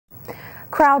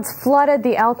Crowds flooded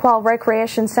the Elkwell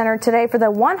Recreation Center today for the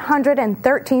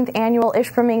 113th annual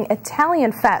Ishpeming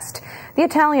Italian Fest. The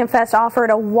Italian Fest offered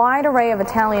a wide array of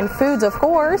Italian foods, of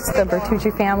course. The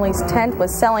Bertucci family's tent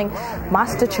was selling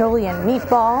mostaccioli and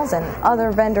meatballs, and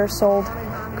other vendors sold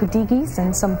kudigis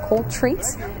and some cold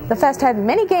treats. The fest had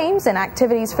many games and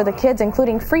activities for the kids,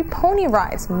 including free pony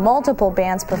rides. Multiple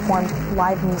bands performed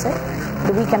live music.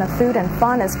 The weekend of food and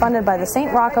fun is funded by the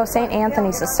St. Rocco St.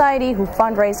 Anthony Society, who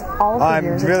fundraise all of the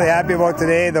year's. I'm really happy about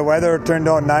today. The weather turned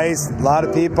out nice. A lot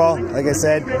of people. Like I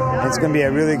said, it's going to be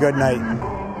a really good night.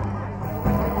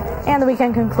 And the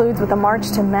weekend concludes with a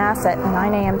march to Mass at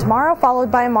 9 a.m. tomorrow,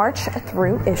 followed by a march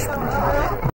through Ishpeming.